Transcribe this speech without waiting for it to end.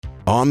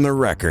On the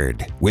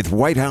Record with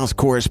White House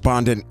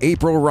correspondent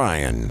April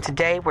Ryan.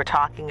 Today we're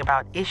talking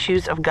about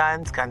issues of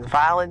guns, gun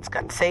violence,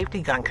 gun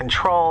safety, gun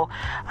control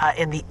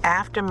in the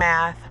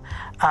aftermath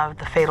of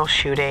the fatal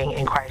shooting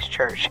in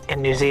Christchurch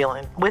in New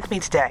Zealand. With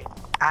me today,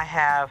 I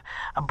have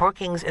a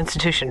Brookings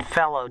Institution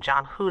fellow,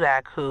 John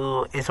Hudak,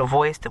 who is a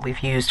voice that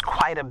we've used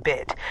quite a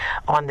bit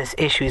on this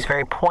issue. He's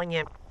very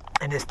poignant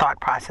in his thought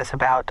process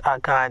about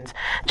guns.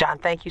 John,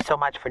 thank you so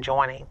much for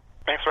joining.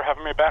 Thanks for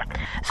having me back.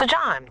 So,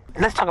 John,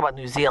 let's talk about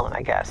New Zealand,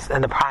 I guess,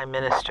 and the Prime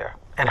Minister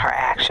and her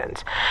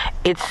actions.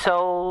 It's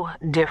so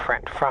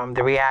different from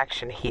the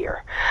reaction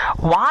here.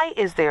 Why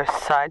is there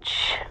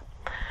such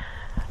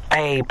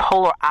a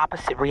polar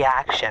opposite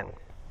reaction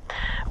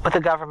with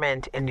the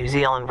government in New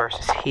Zealand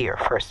versus here,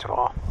 first of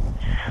all?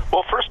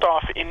 Well, first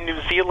off, in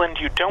New Zealand,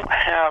 you don't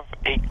have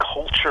a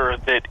culture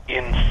that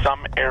in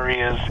some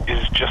areas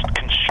is just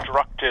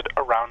constructed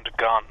around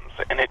guns.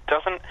 And it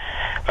doesn't,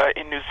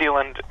 in New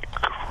Zealand,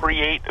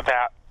 create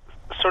that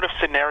sort of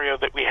scenario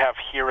that we have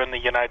here in the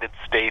United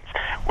States,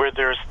 where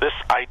there's this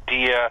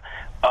idea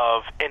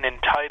of an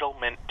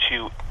entitlement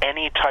to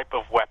any type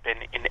of weapon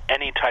in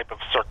any type of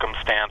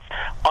circumstance,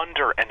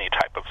 under any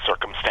type of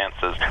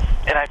circumstances.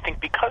 And I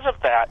think because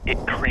of that, it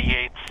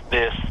creates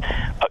this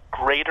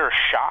greater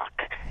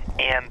shock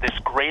and this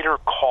greater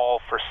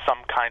call for some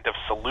kind of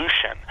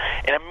solution,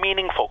 and a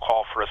meaningful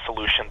call for a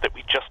solution that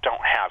we just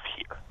don't have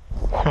here.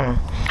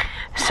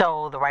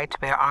 So the right to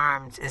bear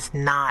arms is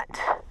not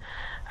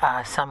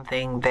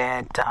something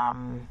that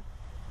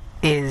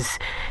is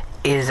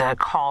a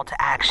call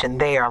to action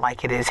there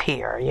like it is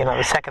here. You know,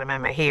 the Second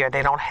Amendment here,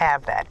 they don't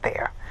have that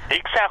there.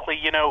 Exactly.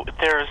 You know,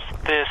 there's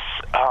this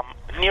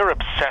near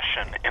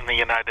obsession in the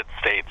United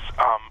States,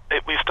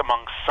 at least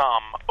among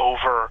some,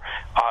 over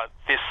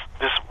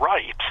this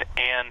right,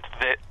 and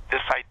that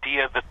this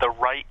idea that the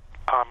right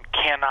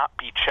cannot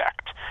be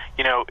checked.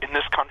 You know, in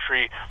this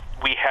country,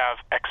 we have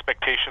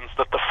expectations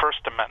that the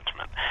First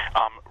Amendment,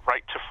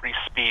 right to free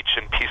speech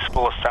and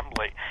peaceful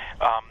assembly,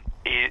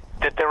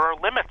 that there are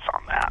limits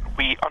on that.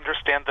 We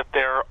understand that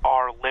there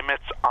are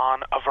limits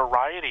on a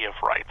variety of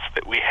rights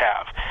that we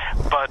have.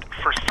 But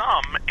for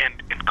some,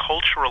 and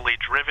culturally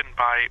driven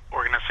by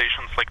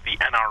organizations like the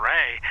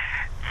NRA,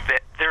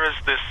 that there is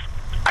this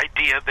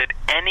idea that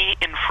any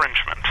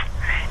infringement,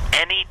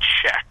 any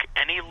check,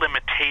 any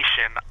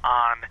limitation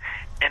on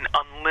an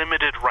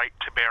unlimited right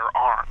to bear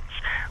arms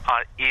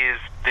is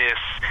this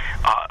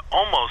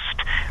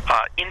almost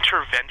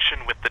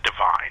intervention with the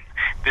divine.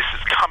 This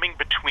is coming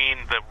between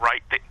the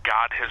right that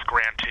God has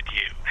granted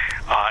you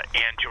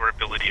and your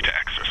ability to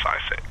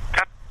exercise it.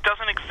 That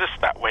doesn't exist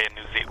that way in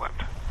New Zealand.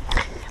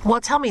 Well,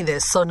 tell me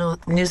this. So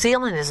New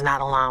Zealand is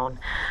not alone.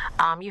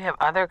 You have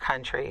other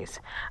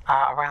countries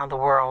around the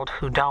world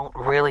who don't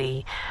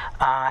really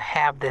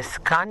have this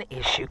gun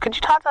issue. Could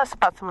you talk to us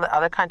about some of the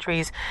other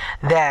countries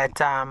that,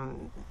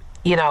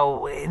 you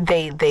know,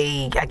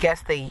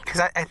 because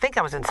I think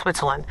I was in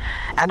Switzerland.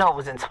 I know it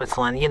was in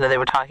Switzerland. You know, they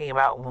were talking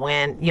about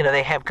when, you know,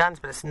 they have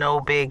guns, but it's no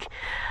big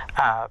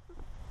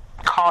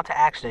call to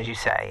action, as you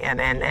say,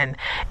 and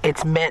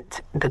it's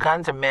meant, the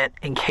guns are meant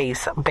in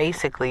case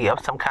basically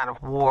of some kind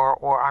of war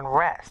or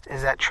unrest.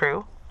 Is that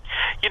true?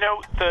 You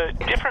know, the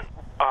different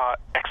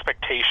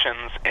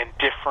expectations and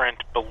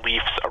different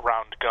beliefs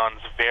around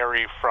guns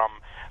vary from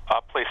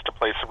place to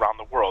place around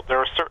the world. There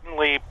are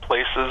certainly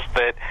places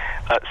that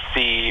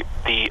see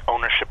the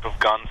ownership of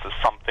guns as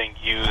something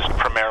used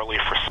primarily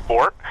for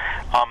sport.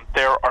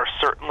 There are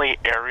certainly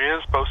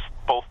areas, both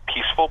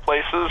peaceful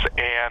places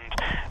and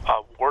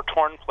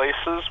war-torn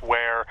places,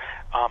 where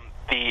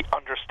the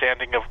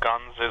understanding of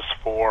guns is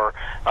for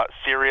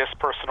serious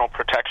personal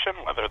protection,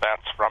 whether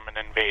that's from an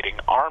invading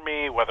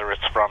army, whether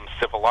it's from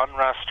civil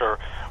unrest or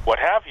what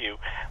have you.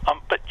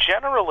 But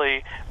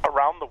generally,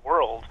 around the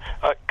world,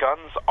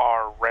 guns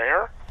are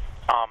rare.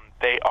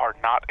 They are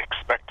not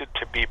expected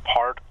to be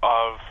part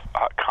of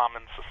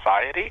common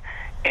society,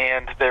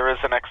 and there is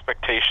an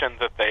expectation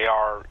that they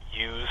are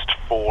used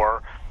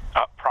for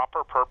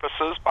proper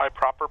purposes by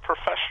proper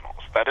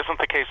professionals. That isn't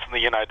the case in the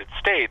United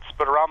States,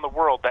 but around the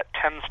world that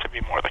tends to be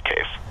more the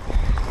case.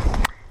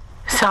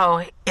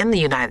 So in the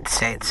United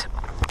States,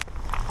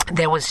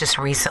 there was just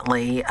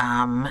recently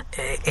a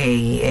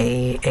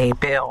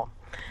bill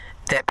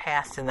that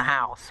passed in the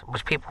House,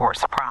 which people were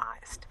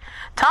surprised.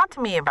 Talk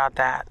to me about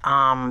that.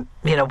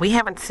 You know, we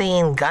haven't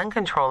seen gun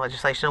control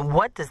legislation.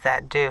 What does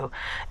that do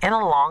in a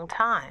long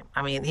time?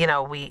 I mean, you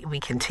know, we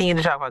continue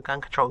to talk about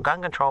gun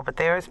control, but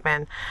there has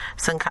been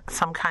some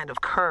kind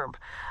of curb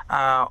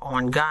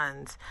on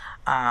guns,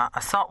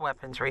 assault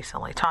weapons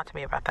recently. Talk to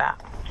me about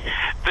that.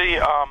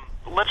 The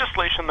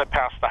legislation that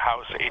passed the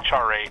House,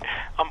 H.R. 8,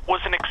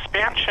 was an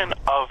expansion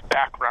of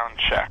background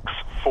checks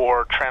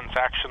for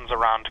transactions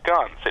around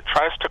guns. It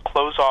tries to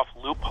close off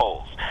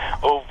loopholes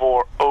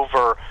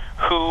over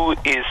who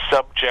is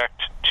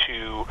subject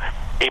to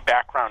a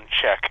background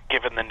check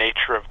given the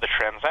nature of the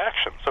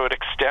transaction. So it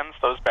extends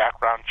those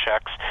background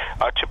checks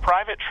to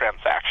private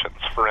transactions,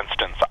 for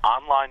instance,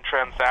 online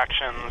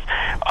transactions,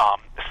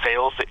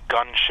 sales at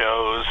gun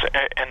shows,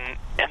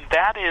 and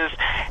that is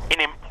an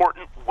important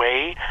important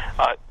way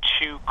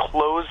to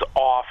close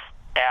off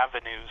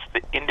avenues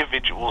that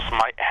individuals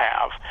might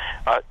have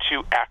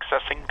to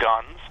accessing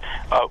guns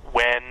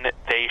when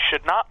they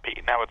should not be.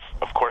 Now, it's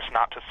of course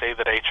not to say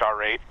that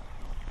H.R. 8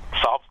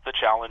 solves the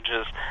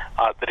challenges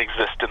that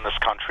exist in this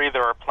country.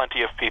 There are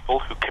plenty of people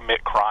who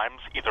commit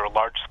crimes, either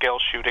large-scale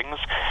shootings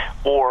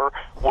or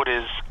what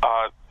is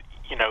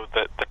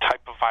the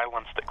type of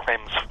violence that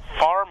claims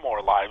far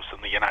more lives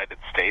in the United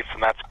States,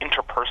 and that's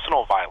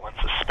interpersonal violence,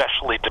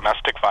 especially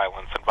domestic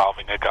violence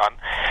involving a gun.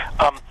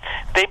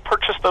 They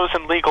purchase those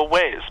in legal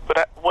ways,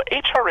 but what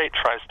H.R. 8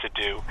 tries to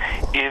do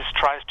is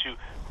tries to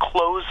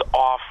close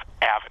off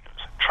avenues,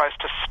 tries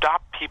to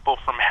stop people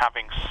from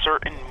having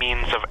certain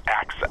means of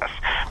access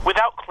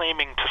without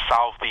claiming to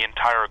solve the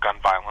entire gun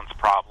violence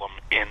problem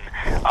in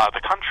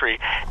the country.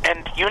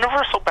 And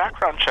universal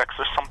background checks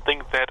are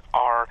something that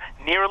are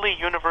nearly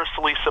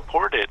universally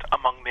supported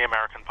among the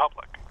American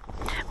public.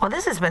 Well,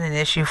 this has been an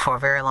issue for a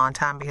very long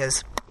time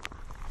because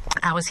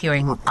I was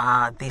hearing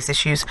these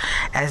issues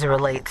as it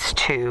relates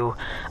to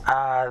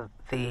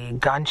the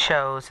gun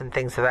shows and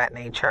things of that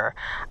nature.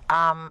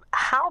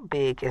 How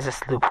big is this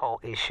loophole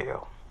issue?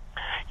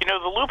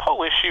 The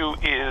loophole issue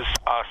is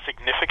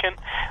significant.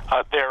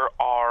 There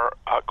are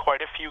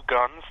quite a few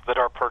guns that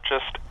are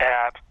purchased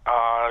at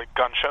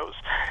gun shows.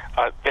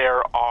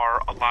 There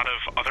are a lot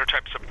of other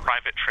types of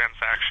private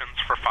transactions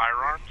for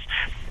firearms.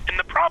 And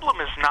the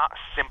problem is not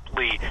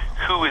simply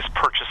who is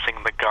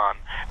purchasing the gun,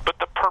 but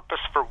the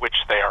purpose for which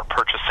they are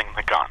purchasing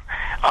the gun.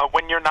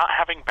 When you're not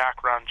having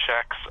background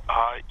checks,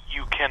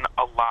 you can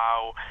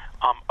allow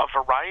a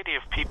variety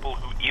of people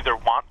who either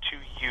want to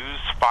use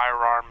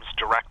firearms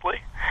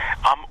directly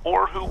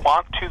or who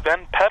want to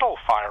then peddle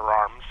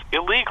firearms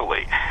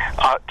illegally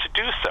to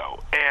do so.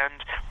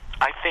 And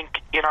I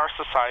think in our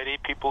society,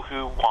 people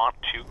who want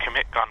to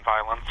commit gun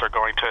violence are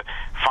going to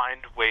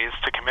find ways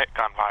to commit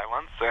gun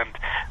violence, and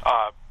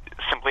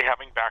simply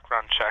having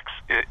background checks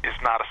is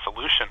not a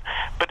solution.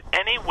 But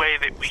any way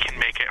that we can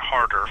make it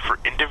harder for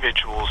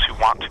individuals who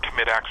want to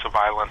commit acts of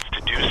violence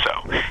to do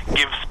so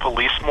gives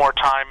police more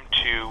time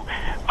to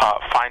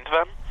find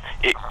them.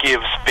 It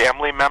gives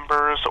family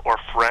members or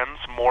friends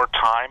more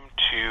time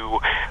to,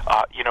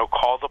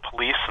 call the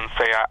police and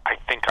say, I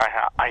think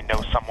I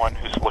know someone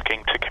who's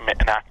looking to commit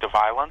an act of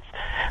violence.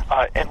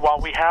 And while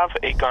we have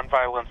a gun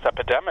violence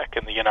epidemic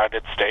in the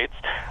United States,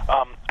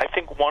 I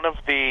think one of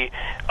the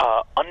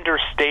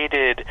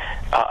understated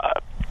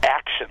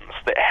actions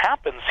that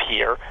happens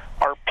here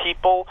are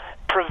people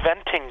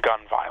preventing gun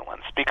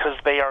violence because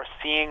they are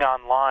seeing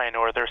online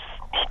or they're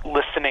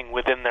listening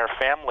within their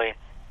family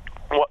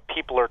what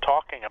people are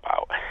talking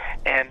about.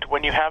 And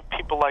when you have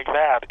people like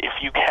that, if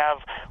you have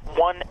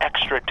one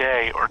extra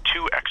day or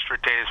 2 extra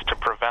days to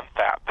prevent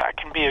that, that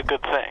can be a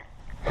good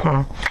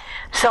thing.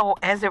 So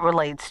as it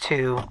relates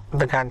to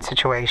the gun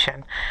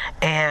situation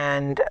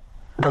and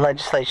the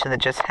legislation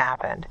that just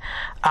happened,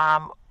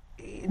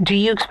 do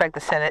you expect the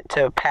Senate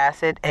to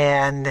pass it,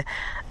 and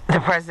the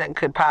president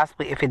could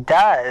possibly, if it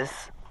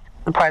does,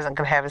 the president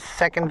could have a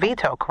second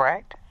veto,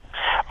 correct?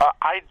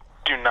 I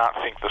do not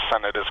think the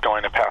Senate is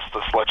going to pass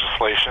this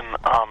legislation.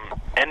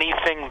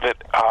 Anything that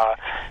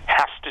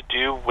has to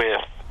do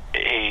with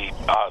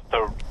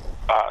the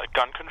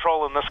gun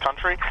control in this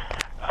country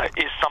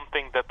is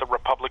something that the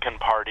Republican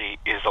Party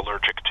is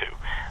allergic to.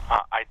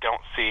 I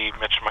don't see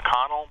Mitch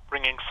McConnell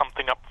bringing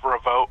something up for a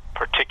vote,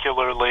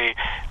 particularly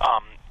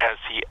as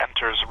he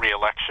enters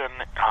re-election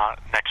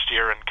next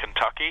year in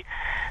Kentucky.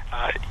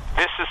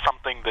 This is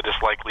something that is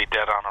likely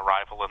dead on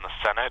arrival in the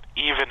Senate,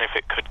 even if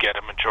it could get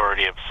a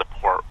majority of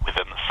support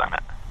within the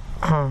Senate.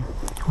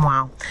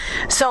 Wow.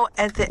 So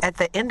at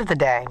the end of the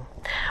day,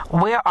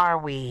 where are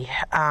we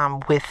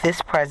with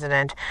this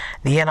president,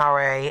 the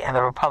NRA, and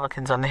the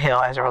Republicans on the Hill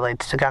as it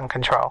relates to gun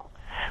control?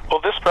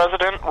 Well, this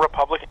president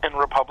and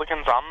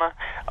Republicans on the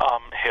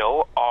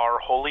Hill are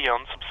wholly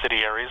owned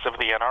subsidiaries of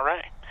the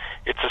NRA.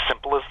 It's as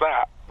simple as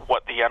that.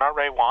 What the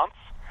NRA wants,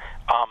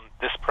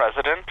 this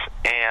president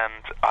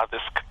and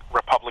this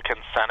Republican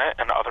Senate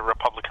and other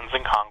Republicans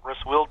in Congress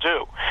will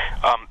do.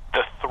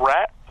 The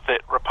threat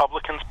that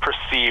Republicans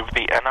perceive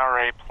the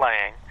NRA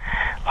playing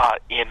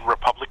in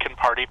Republican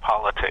Party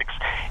politics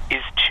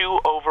is too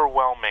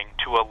overwhelming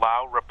to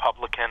allow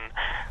Republican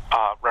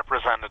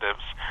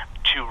representatives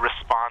to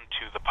respond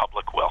to the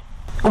public will.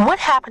 What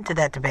happened to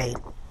that debate?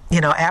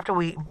 After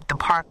the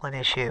Parkland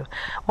issue,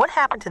 what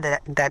happened to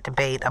that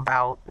debate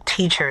about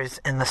teachers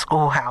in the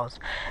schoolhouse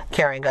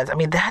carrying guns? I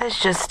mean, that is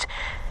just,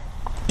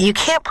 you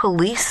can't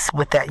police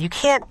with that. You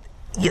can't,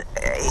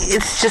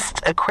 it's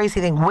just a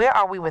crazy thing. Where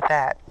are we with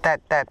that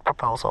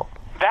proposal?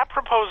 That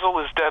proposal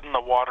is dead in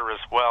the water as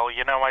well.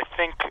 I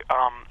think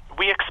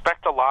we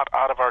expect a lot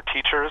out of our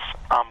teachers.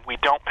 We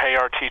don't pay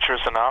our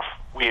teachers enough.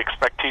 We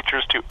expect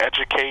teachers to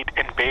educate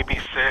and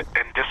babysit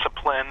and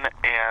discipline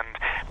and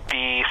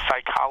be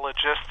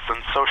psychologists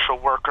and social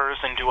workers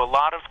and do a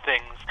lot of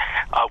things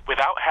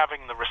without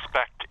having the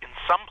respect in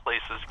some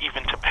places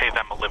even to pay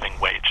them a living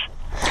wage.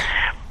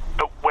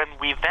 But when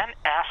we then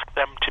ask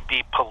them to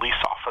be police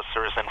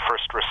officers and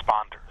first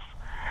responders,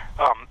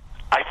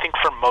 I think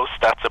for most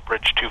that's a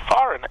bridge too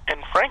far,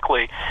 and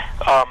frankly,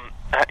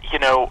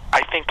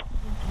 I think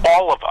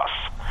all of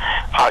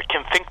us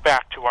can think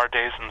back to our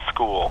days in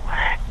school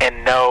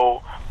and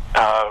know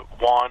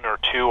one or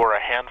two or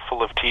a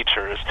handful of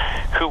teachers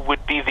who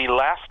would be the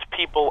last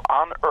people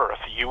on earth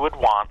you would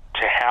want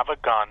to have a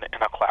gun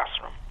in a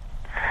classroom.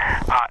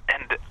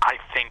 And I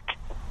think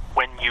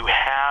when you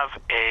have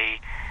a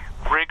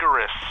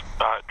rigorous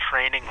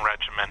training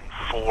regimen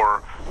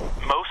for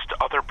most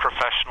other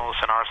professionals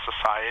in our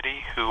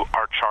society who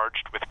are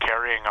charged with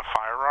carrying a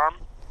firearm,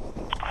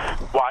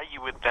 why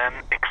you would then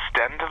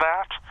extend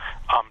that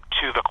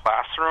to the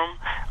classroom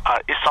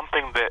is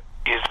something that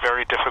is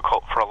very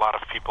difficult for a lot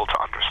of people to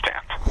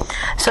understand.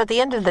 So at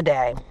the end of the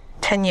day,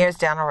 10 years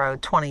down the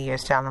road, 20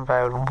 years down the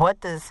road, what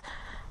does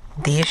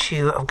the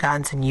issue of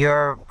guns, in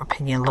your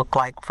opinion, look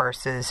like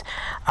versus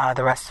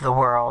the rest of the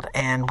world?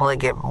 And will it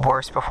get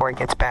worse before it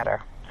gets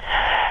better?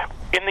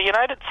 In the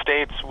United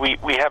States,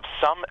 we have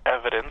some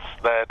evidence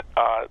that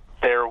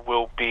there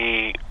will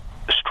be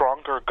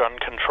stronger gun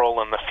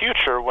control in the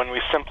future when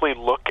we simply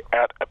look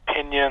at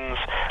opinions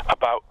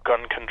about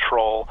gun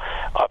control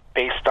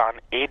based on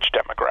age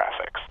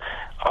demographics.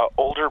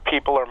 Older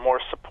people are more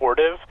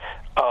supportive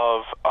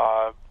of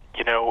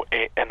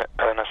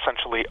an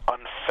essentially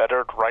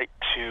unfettered right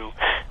to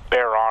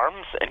bear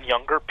arms, and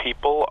younger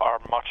people are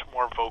much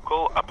more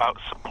vocal about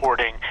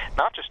supporting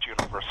not just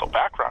universal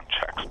background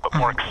checks, but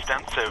more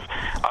extensive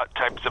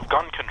types of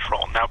gun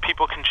control. Now,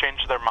 people can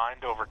change their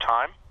mind over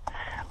time,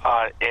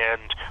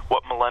 and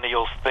what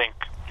millennials think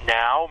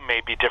now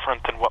may be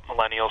different than what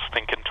millennials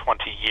think in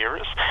 20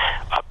 years.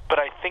 But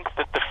I think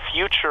that the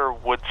future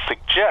would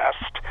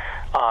suggest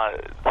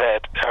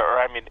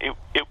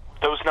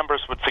those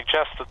numbers would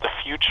suggest that the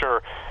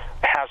future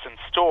has in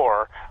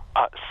store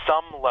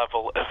some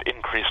level of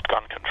increased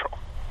gun control.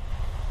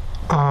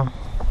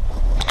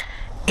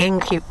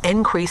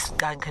 Increased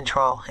gun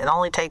control. It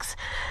only takes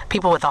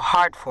people with a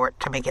heart for it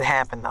to make it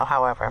happen, though,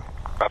 however.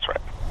 That's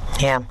right.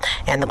 Yeah,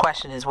 and the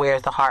question is,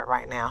 where's the heart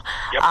right now?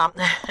 Yep.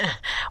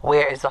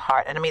 Where is the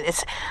heart? And I mean,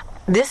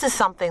 this is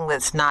something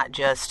that's not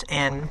just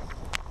in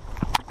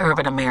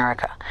urban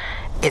America.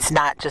 It's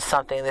not just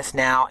something that's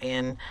now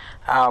in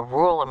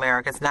rural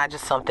America. It's not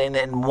just something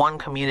in one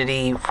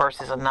community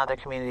versus another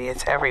community.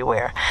 It's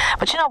everywhere.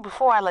 But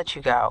before I let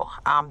you go,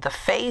 the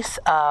face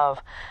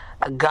of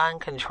the gun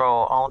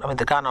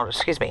owner,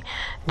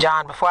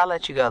 John, before I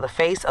let you go, the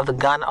face of the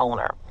gun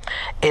owner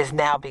is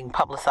now being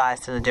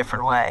publicized in a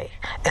different way,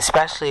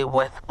 especially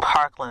with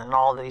Parkland and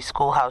all of these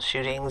schoolhouse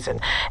shootings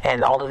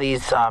and all of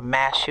these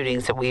mass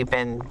shootings that we've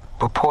been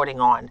reporting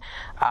on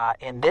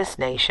in this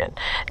nation.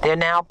 They're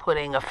now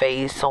putting a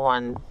face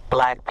on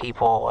black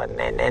people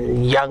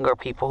and younger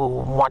people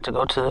who want to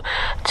go to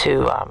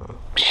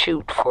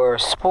shoot for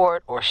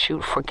sport or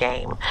shoot for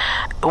game.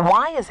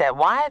 Why is that?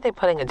 Why are they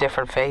putting a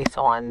different face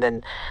on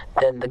than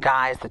the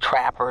guys, the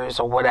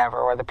trappers or whatever,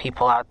 or the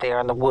people out there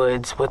in the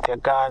woods with their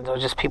guns, or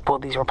just people,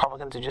 these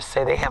Republicans who just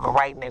say they have a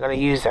right and they're going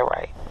to use their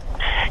right?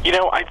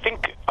 I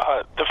think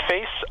the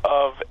face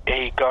of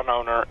a gun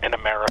owner in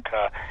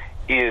America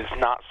is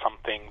not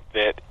something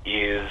that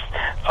is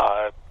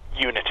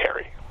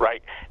unitary,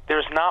 right?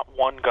 There's not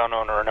one gun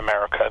owner in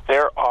America.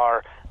 There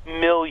are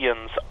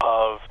millions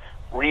of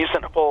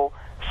reasonable,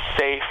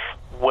 safe,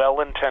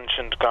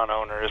 well-intentioned gun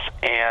owners,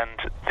 and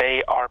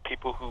they are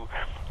people who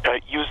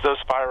use those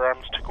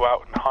firearms to go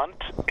out and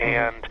hunt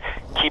and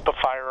keep a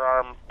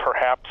firearm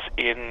perhaps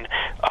in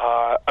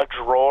a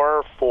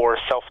drawer for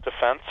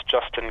self-defense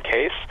just in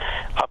case,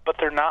 but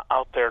they're not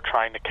out there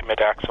trying to commit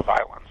acts of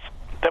violence.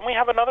 Then we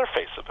have another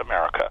face of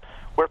America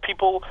where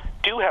people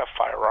do have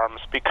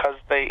firearms because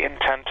they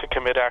intend to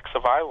commit acts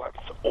of violence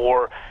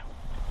or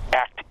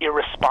act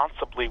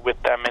irresponsibly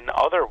with them in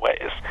other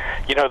ways.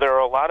 There are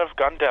a lot of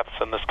gun deaths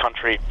in this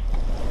country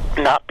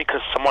not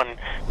because someone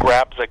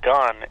grabs a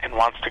gun and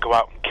wants to go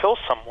out and kill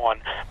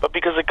someone, but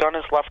because a gun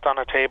is left on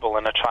a table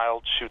and a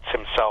child shoots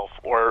himself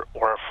or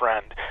a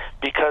friend,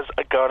 because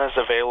a gun is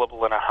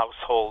available in a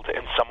household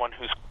and someone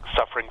who's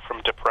suffering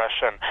from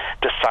depression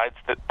decides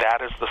that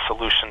that is the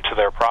solution to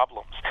their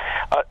problems.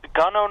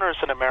 Gun owners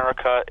in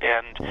America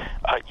and,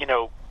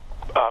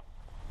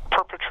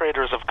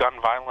 perpetrators of gun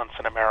violence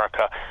in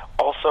America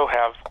also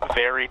have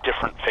very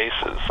different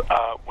faces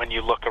when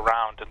you look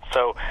around. And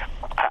so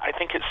I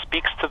think it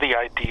speaks to the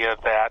idea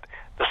that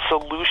the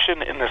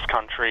solution in this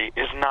country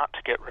is not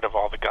to get rid of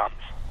all the guns.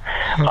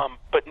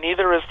 But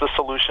neither is the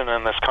solution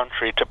in this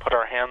country to put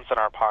our hands in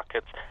our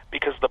pockets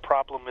because the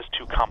problem is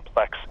too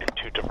complex and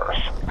too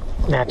diverse.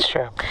 That's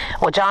true.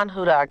 Well, John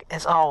Hudak,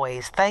 as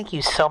always, thank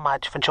you so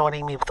much for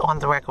joining me On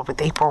the Record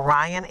with April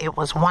Ryan. It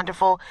was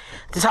wonderful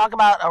to talk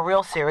about a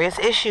real serious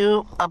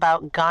issue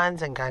about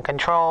guns and gun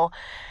control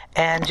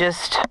and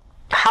just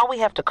how we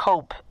have to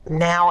cope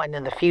now and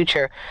in the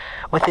future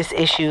with this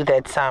issue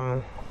that's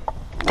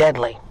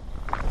deadly.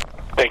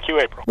 Thank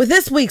you, April. With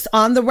this week's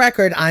On the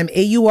Record, I'm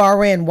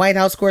AURN White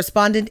House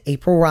correspondent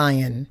April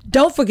Ryan.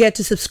 Don't forget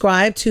to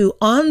subscribe to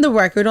On the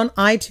Record on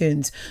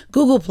iTunes,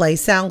 Google Play,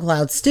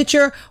 SoundCloud,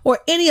 Stitcher, or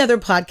any other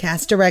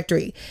podcast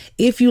directory.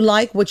 If you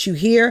like what you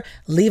hear,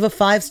 leave a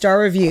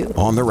 5-star review.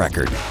 On the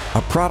Record,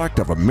 a product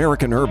of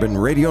American Urban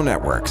Radio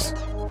Networks.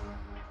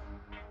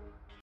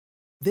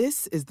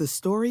 This is the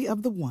story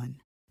of the one.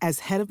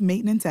 As head of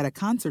maintenance at a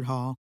concert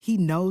hall, he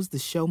knows the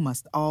show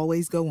must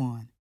always go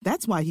on.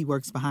 That's why he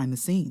works behind the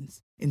scenes,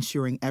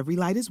 ensuring every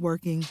light is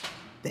working,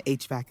 the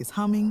HVAC is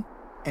humming,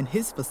 and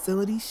his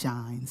facility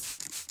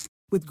shines.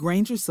 With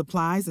Grainger's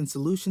supplies and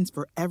solutions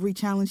for every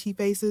challenge he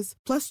faces,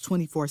 plus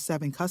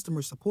 24/7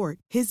 customer support,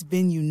 his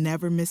venue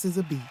never misses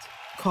a beat.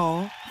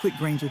 Call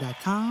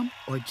quickgrainger.com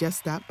or just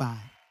stop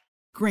by.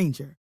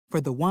 Grainger, for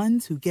the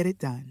ones who get it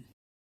done.